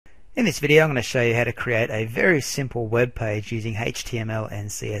In this video I'm going to show you how to create a very simple web page using HTML and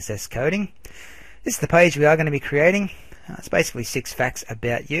CSS coding. This is the page we are going to be creating. It's basically 6 facts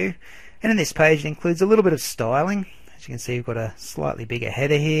about you, and in this page it includes a little bit of styling. As you can see, we've got a slightly bigger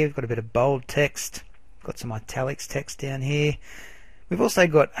header here, we've got a bit of bold text, we've got some italics text down here. We've also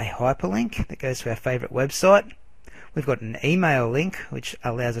got a hyperlink that goes to our favourite website. We've got an email link which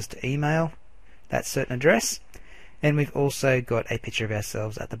allows us to email that certain address. And we've also got a picture of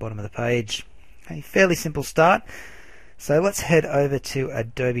ourselves at the bottom of the page. A fairly simple start. So let's head over to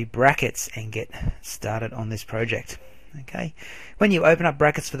Adobe Brackets and get started on this project. Okay, when you open up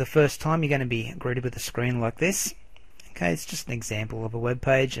Brackets for the first time, you're going to be greeted with a screen like this. Okay, it's just an example of a web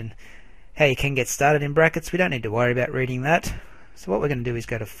page and how you can get started in Brackets. We don't need to worry about reading that. So what we're going to do is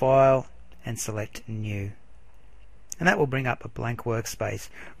go to File and select New. And that will bring up a blank workspace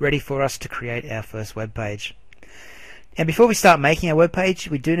ready for us to create our first web page. And before we start making our web page,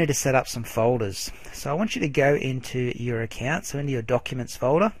 we do need to set up some folders. So I want you to go into your account, so into your Documents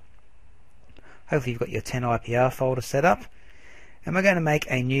folder. Hopefully you've got your 10 IPR folder set up. And we're going to make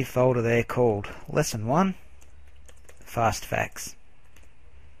a new folder there called Lesson 1 Fast Facts.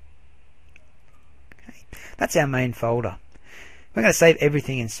 Okay. That's our main folder. We're going to save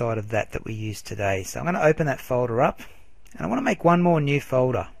everything inside of that we use today. So I'm going to open that folder up, and I want to make one more new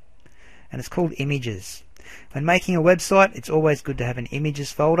folder, and it's called Images. When making a website, it's always good to have an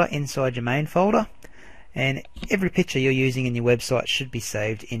Images folder inside your main folder, and every picture you're using in your website should be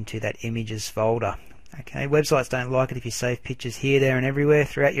saved into that Images folder. Okay, websites don't like it if you save pictures here, there and everywhere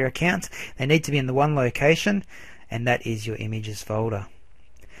throughout your account. They need to be in the one location, and that is your Images folder.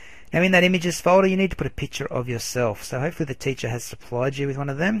 Now in that Images folder you need to put a picture of yourself, so hopefully the teacher has supplied you with one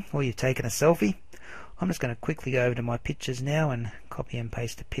of them, or you've taken a selfie. I'm just going to quickly go over to my pictures now and copy and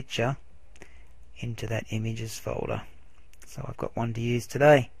paste a picture into that Images folder. So I've got one to use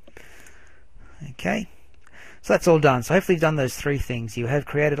today. Okay, so that's all done. So hopefully you've done those 3 things. You have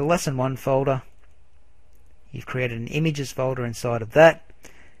created a Lesson 1 folder, you've created an Images folder inside of that,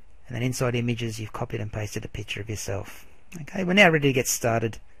 and then inside Images you've copied and pasted a picture of yourself. Okay, we're now ready to get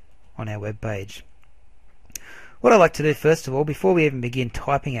started on our web page. What I like to do first of all, before we even begin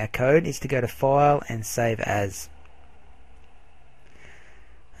typing our code, is to go to File and Save As.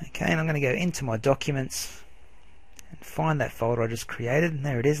 Okay, and I'm going to go into my Documents and find that folder I just created, and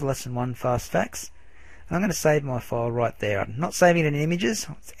there it is, Lesson 1 Fast Facts. And I'm going to save my file right there. I'm not saving it in Images,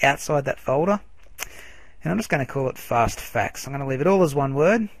 it's outside that folder, and I'm just going to call it Fast Facts. I'm going to leave it all as one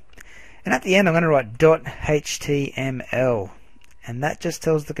word, and at the end I'm going to write .html, and that just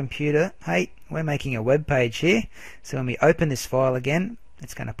tells the computer, hey, we're making a web page here, so when we open this file again,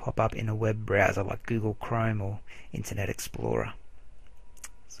 it's going to pop up in a web browser like Google Chrome or Internet Explorer.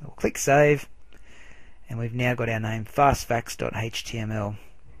 So we'll click Save, and we've now got our name, fastfacts.html.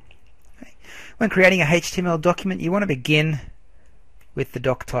 Okay. When creating a HTML document, you want to begin with the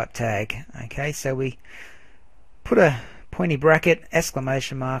Doctype tag. Okay, so we put a pointy bracket,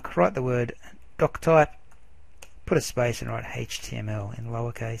 exclamation mark, write the word Doctype, put a space and write HTML in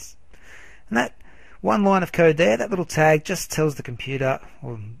lowercase. And that one line of code there, that little tag, just tells the computer,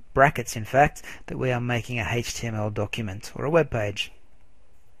 or brackets in fact, that we are making a HTML document or a web page.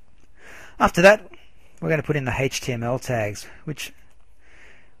 After that, we're going to put in the HTML tags, which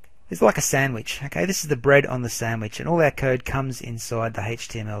is like a sandwich. Okay, this is the bread on the sandwich, and all our code comes inside the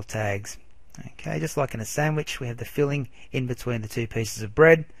HTML tags. Okay, just like in a sandwich, we have the filling in between the 2 pieces of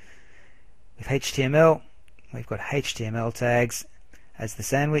bread. With HTML, we've got HTML tags as the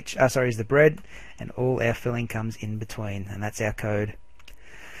sandwich, as the bread, and all our filling comes in between, and that's our code.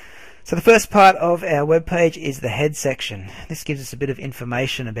 So the first part of our web page is the head section. This gives us a bit of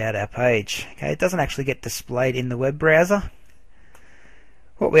information about our page. Okay, it doesn't actually get displayed in the web browser.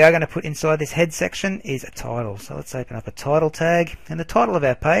 What we are going to put inside this head section is a title. So let's open up a title tag, and the title of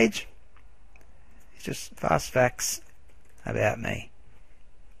our page is just Fast Facts About Me.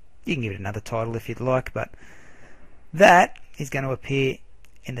 You can give it another title if you'd like, but that is going to appear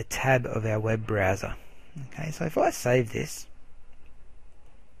in the tab of our web browser. Okay, so if I save this,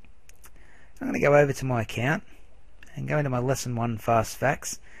 I'm going to go over to my account and go into my Lesson 1 Fast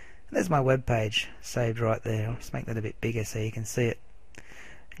Facts, and there's my web page saved right there. I'll just make that a bit bigger so you can see it.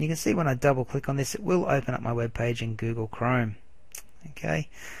 And you can see when I double click on this, it will open up my web page in Google Chrome. Okay,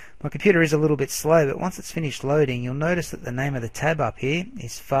 my computer is a little bit slow, but once it's finished loading, you'll notice that the name of the tab up here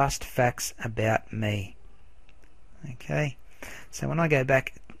is Fast Facts About Me. Okay, so when I go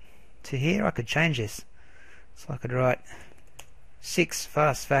back to here, I could change this. So I could write 6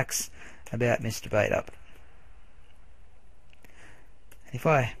 Fast Facts about Mr. Bait-Up. If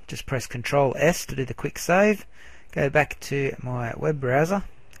I just press Control S to do the quick save, go back to my web browser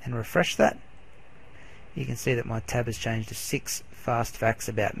and refresh that, you can see that my tab has changed to 6 fast facts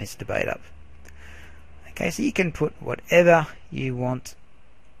about Mr. Bateup. Okay, so you can put whatever you want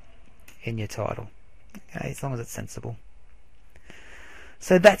in your title, okay, as long as it's sensible.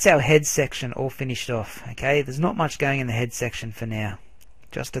 So that's our head section all finished off. Okay, there's not much going in the head section for now,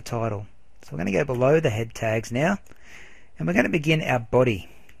 just a title. So we're going to go below the head tags now, and we're going to begin our body.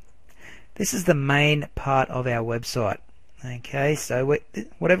 This is the main part of our website. Okay, so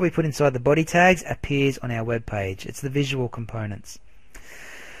whatever we put inside the body tags appears on our web page. It's the visual components.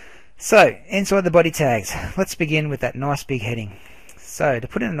 So inside the body tags, let's begin with that nice big heading. So to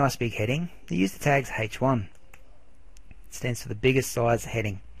put in a nice big heading, you use the tags H1. It stands for the biggest size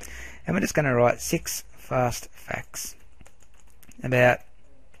heading. And we're just going to write 6 fast facts about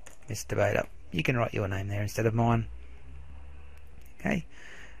Mr. Bateup. You can write your name there instead of mine. Okay.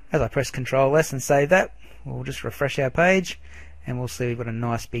 As I press Ctrl S and save that, we'll just refresh our page and we'll see we've got a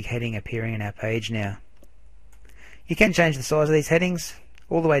nice big heading appearing in our page now. You can change the size of these headings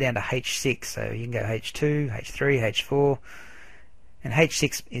all the way down to H6, so you can go H2, H3, H4, and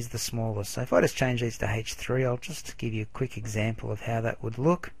H6 is the smallest. So if I just change these to H3, I'll just give you a quick example of how that would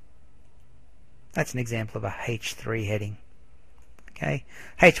look. That's an example of a H3 heading. Okay,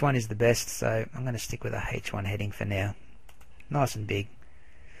 H1 is the best, so I'm going to stick with a H1 heading for now. Nice and big.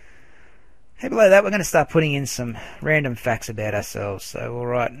 Hey, below that we're going to start putting in some random facts about ourselves. So we'll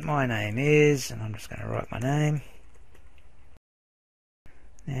write my name is, and I'm just going to write my name.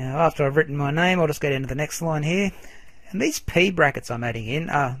 Now after I've written my name, I'll just go down to the next line here. And these P brackets I'm adding in,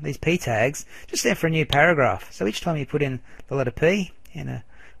 these P tags, just stand for a new paragraph. So each time you put in the letter P in a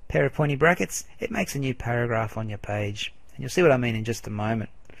pair of pointy brackets, it makes a new paragraph on your page. And you'll see what I mean in just a moment.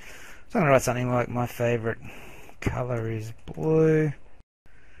 So I'm going to write something like my favourite colour is blue.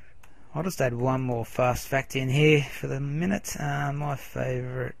 I'll just add one more fast fact in here for the minute. My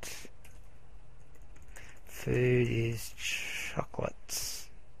favourite food is chocolate.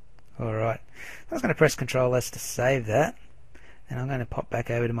 Alright, I'm just going to press Ctrl S to save that, and I'm going to pop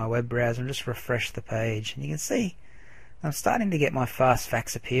back over to my web browser and just refresh the page. And you can see I'm starting to get my fast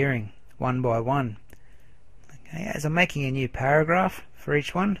facts appearing one by one. Okay, as I'm making a new paragraph for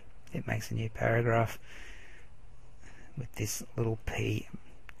each one, it makes a new paragraph with this little P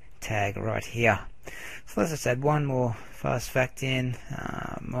tag right here. So let's just add one more fast fact in.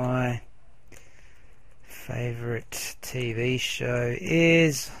 My favorite TV show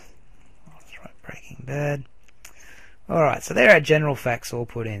is, let's write Breaking Bad. Alright, so there are our general facts all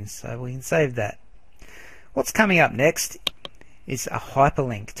put in, so we can save that. What's coming up next is a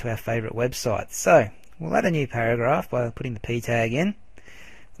hyperlink to our favorite website. So we'll add a new paragraph by putting the P tag in.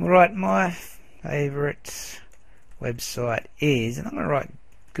 We'll write my favorite website is, and I'm going to write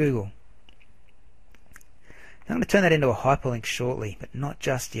Google. Now I'm going to turn that into a hyperlink shortly, but not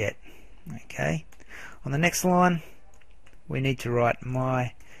just yet. Okay. On the next line, we need to write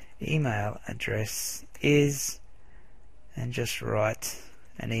my email address is, and just write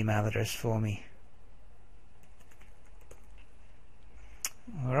an email address for me.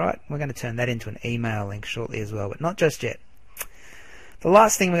 Alright, we're going to turn that into an email link shortly as well, but not just yet. The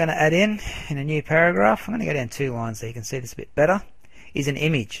last thing we're going to add in a new paragraph, I'm going to go down 2 lines so you can see this a bit better, is an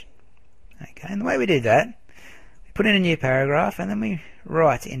image. Okay, and the way we do that, we put in a new paragraph and then we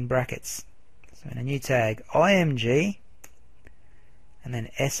write in brackets. So in a new tag, IMG and then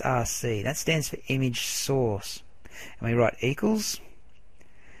SRC. That stands for image source. And we write equals,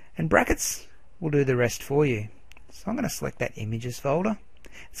 and brackets will do the rest for you. So I'm going to select that images folder.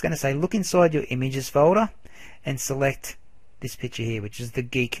 It's going to say look inside your images folder and select this picture here, which is the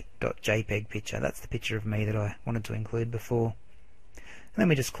geek.jpg picture. That's the picture of me that I wanted to include before. And then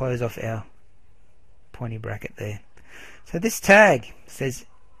we just close off our pointy bracket there. So this tag says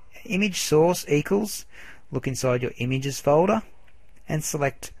image source equals look inside your images folder and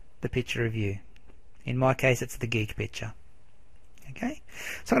select the picture of you. In my case it's the geek picture. Okay,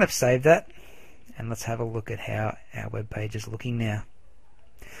 so I'm going to save that and let's have a look at how our web page is looking now.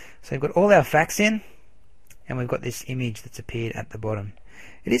 So we've got all our facts in and we've got this image that's appeared at the bottom.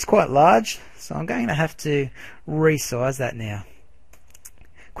 It is quite large, so I'm going to have to resize that now.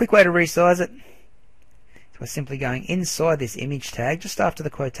 Quick way to resize it is by simply going inside this image tag just after the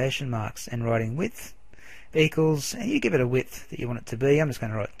quotation marks and writing width equals, and you give it a width that you want it to be. I'm just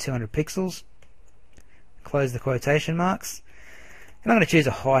going to write 200 pixels. Close the quotation marks. And I'm going to choose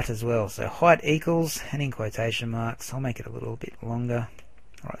a height as well. So height equals, and in quotation marks, I'll make it a little bit longer.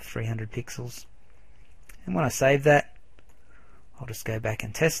 I'll write 300 pixels. And when I save that, I'll just go back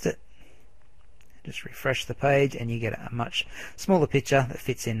and test it. Just refresh the page and you get a much smaller picture that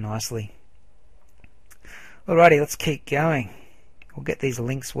fits in nicely. Alrighty, let's keep going. We'll get these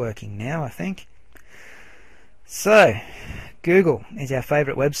links working now, I think. So, Google is our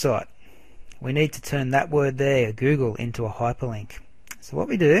favorite website. We need to turn that word there, Google, into a hyperlink. So what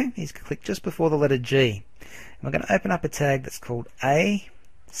we do is click just before the letter G. And we're going to open up a tag that's called A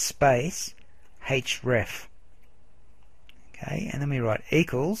space href. Okay, and then we write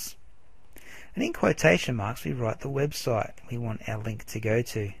equals, and in quotation marks we write the website we want our link to go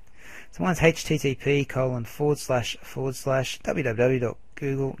to. So mine's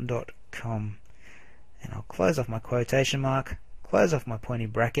http://www.google.com, and I'll close off my quotation mark, close off my pointy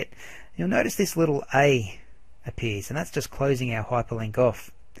bracket. You'll notice this little A appears, and that's just closing our hyperlink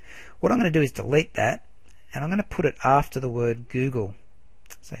off. What I'm going to do is delete that, and I'm going to put it after the word Google.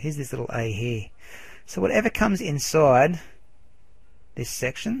 So here's this little A here. So whatever comes inside this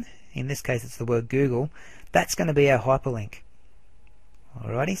section, in this case it's the word Google, that's going to be our hyperlink.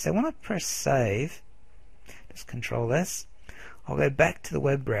 Alrighty, so when I press save, just Control S, I'll go back to the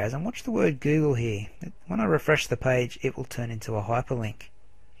web browser and watch the word Google here. When I refresh the page, it will turn into a hyperlink.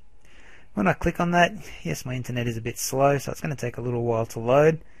 When I click on that, yes, my internet is a bit slow, so it's going to take a little while to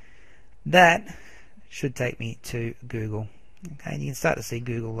load. That should take me to Google. Okay, and you can start to see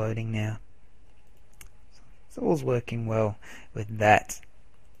Google loading now. So all's working well with that.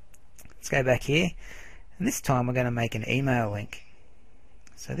 Let's go back here, and this time we're going to make an email link.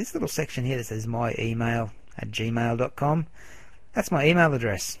 So this little section here that says my email at gmail.com, that's my email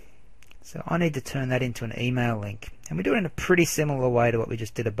address. So I need to turn that into an email link, and we do it in a pretty similar way to what we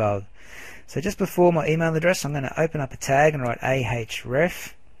just did above. So just before my email address, I'm going to open up a tag and write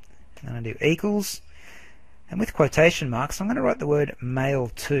ahref, and then I do equals, and with quotation marks I'm going to write the word mail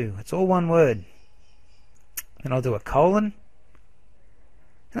to. It's all one word. Then I'll do a colon,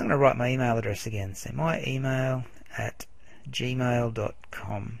 and I'm going to write my email address again. So my email at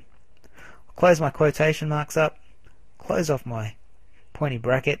gmail.com. I'll close my quotation marks up, close off my pointy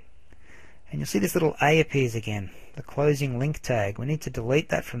bracket, and you'll see this little A appears again, the closing link tag. We need to delete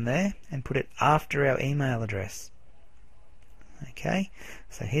that from there and put it after our email address. Okay,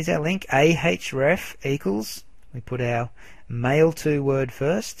 so here's our link, ahref equals, we put our mail to word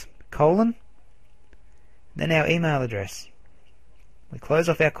first, colon, then our email address. We close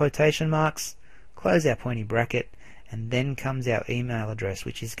off our quotation marks, close our pointy bracket, and then comes our email address,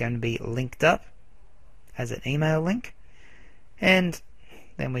 which is going to be linked up as an email link, and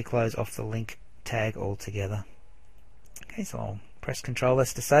then we close off the link tag altogether. Okay, so I'll press Control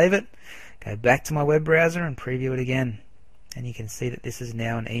S to save it, go back to my web browser and preview it again, and you can see that this is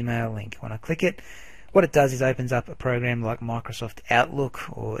now an email link. When I click it, what it does is opens up a program like Microsoft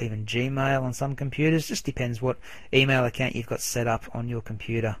Outlook or even Gmail on some computers, just depends what email account you've got set up on your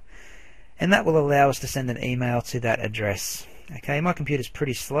computer. And that will allow us to send an email to that address. Okay, my computer's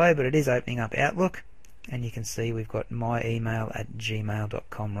pretty slow, but it is opening up Outlook, and you can see we've got my email at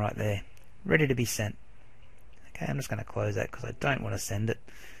gmail.com right there, ready to be sent. Okay, I'm just going to close that because I don't want to send it.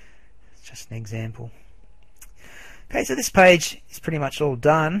 It's just an example. Okay, so this page is pretty much all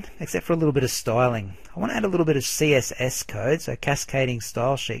done, except for a little bit of styling. I want to add a little bit of CSS code, so cascading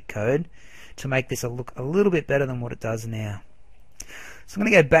style sheet code, to make this look a little bit better than what it does now. So I'm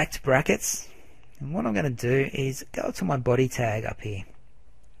going to go back to brackets, and what I'm going to do is go to my body tag up here.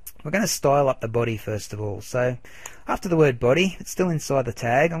 We're going to style up the body first of all. So after the word body, it's still inside the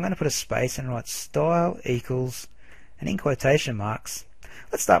tag, I'm going to put a space and write style equals, and in quotation marks,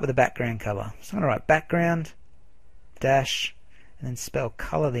 let's start with the background color. So I'm going to write background dash and then spell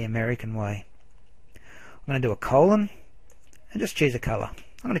color the American way. I'm going to do a colon and just choose a color.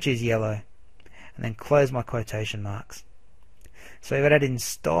 I'm going to choose yellow and then close my quotation marks. So we've added in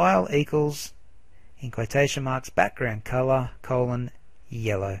style equals, in quotation marks, background color, colon,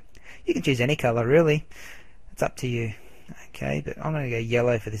 yellow. You can choose any color really, it's up to you. Okay, but I'm going to go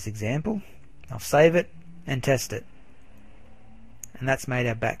yellow for this example. I'll save it and test it, and that's made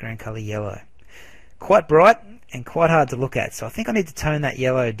our background color yellow. Quite bright and quite hard to look at, so I think I need to tone that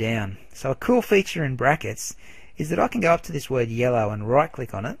yellow down. So a cool feature in brackets is that I can go up to this word yellow and right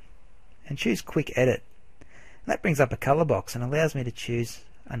click on it and choose quick edit. That brings up a color box and allows me to choose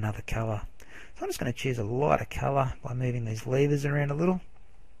another color. So I'm just going to choose a lighter color by moving these levers around a little,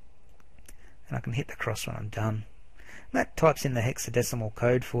 and I can hit the cross when I'm done. And that types in the hexadecimal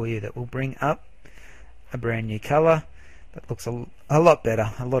code for you that will bring up a brand new color that looks a lot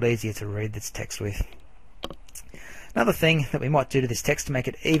better, a lot easier to read this text with. Another thing that we might do to this text to make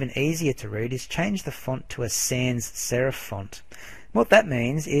it even easier to read is change the font to a sans serif font. What that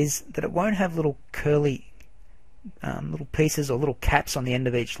means is that it won't have little curly little pieces or little caps on the end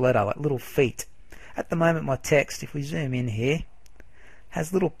of each letter, like little feet. At the moment my text, if we zoom in here,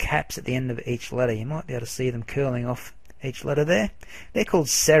 has little caps at the end of each letter. You might be able to see them curling off each letter there. They're called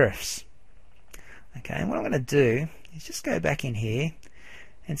serifs. Okay, and what I'm going to do is just go back in here,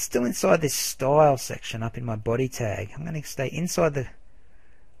 and still inside this style section up in my body tag, I'm going to stay inside the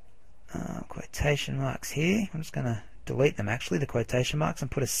quotation marks here. I'm just going to delete them actually, the quotation marks, and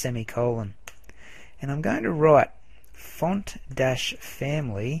put a semicolon. And I'm going to write font-family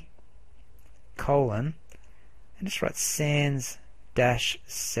colon and just write sans-serif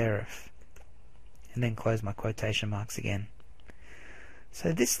and then close my quotation marks again.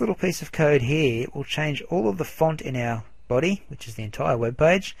 So this little piece of code here will change all of the font in our body, which is the entire web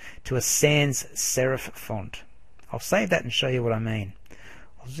page, to a sans serif font. I'll save that and show you what I mean.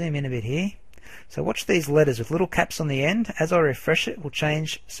 I'll zoom in a bit here. So watch these letters with little caps on the end. As I refresh it, will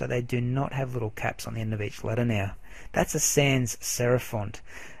change so they do not have little caps on the end of each letter now. That's a sans serif font.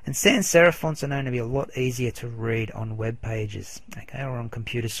 And sans serif fonts are known to be a lot easier to read on web pages, okay, or on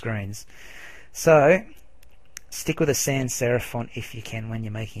computer screens. So stick with a sans serif font if you can when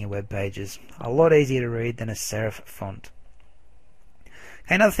you're making your web pages. A lot easier to read than a serif font.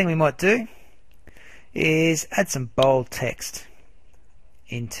 Okay, another thing we might do is add some bold text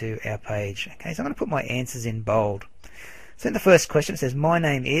into our page. Okay, so I'm going to put my answers in bold. So in the first question it says my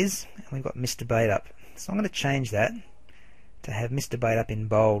name is, and we've got Mr. Bateup. So I'm going to change that to have Mr. Bateup in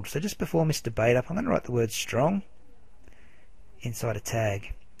bold. So just before Mr. Bateup I'm going to write the word strong inside a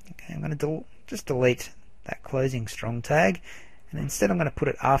tag. Okay, I'm going to just delete that closing strong tag, and instead I'm going to put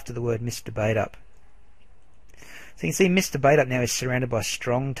it after the word Mr. Bateup. So you can see Mr. Bateup now is surrounded by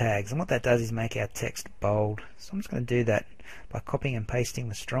strong tags, and what that does is make our text bold. So I'm just going to do that by copying and pasting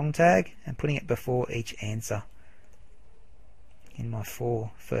the strong tag and putting it before each answer in my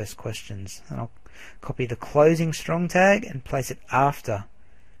 4 first questions. And I'll copy the closing strong tag and place it after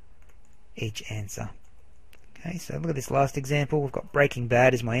each answer. Okay, so look at this last example. We've got Breaking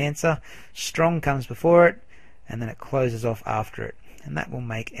Bad is my answer. Strong comes before it, and then it closes off after it. And that will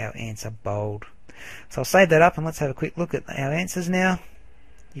make our answer bold. So I'll save that up and let's have a quick look at our answers now.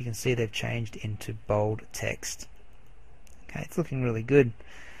 You can see they've changed into bold text. Okay, it's looking really good.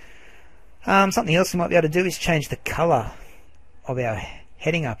 Something else we might be able to do is change the color of our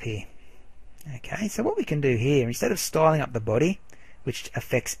heading up here. Okay, so what we can do here, instead of styling up the body, which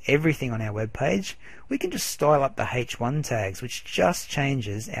affects everything on our web page, we can just style up the H1 tags, which just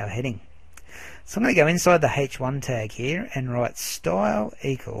changes our heading. So I'm going to go inside the H1 tag here and write style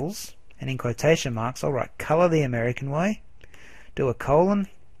equals, and in quotation marks I'll write color the American way, do a colon,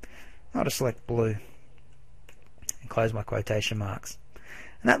 I'll just select blue and close my quotation marks.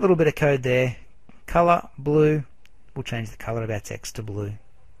 And that little bit of code there, color blue, will change the color of our text to blue.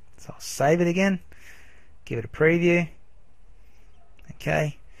 So I'll save it again, give it a preview.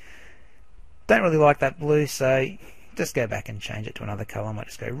 Okay, don't really like that blue, so just go back and change it to another color. I might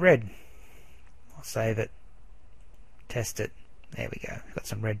just go red. I'll save it, test it, there we go, we've got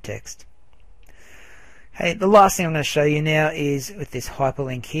some red text. Hey, the last thing I'm going to show you now is with this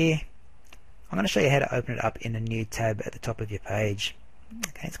hyperlink here. I'm going to show you how to open it up in a new tab at the top of your page.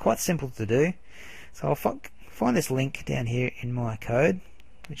 Okay, it's quite simple to do. So I'll find this link down here in my code,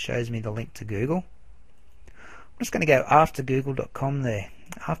 which shows me the link to Google. I'm just going to go after google.com there,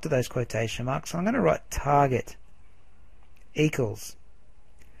 after those quotation marks. So I'm going to write target equals,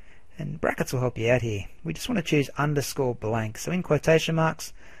 and brackets will help you out here. We just want to choose underscore blank. So in quotation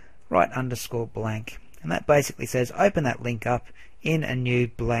marks, write underscore blank. And that basically says open that link up in a new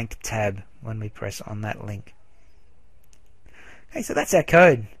blank tab when we press on that link. Okay, so that's our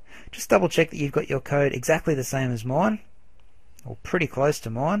code. Just double check that you've got your code exactly the same as mine, or pretty close to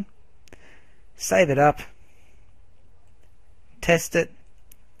mine. Save it up, test it,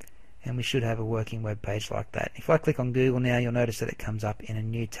 and we should have a working web page like that. If I click on Google now, you'll notice that it comes up in a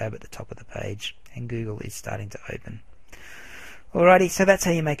new tab at the top of the page, and Google is starting to open. Alrighty, so that's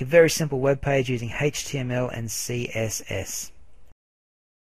how you make a very simple web page using HTML and CSS.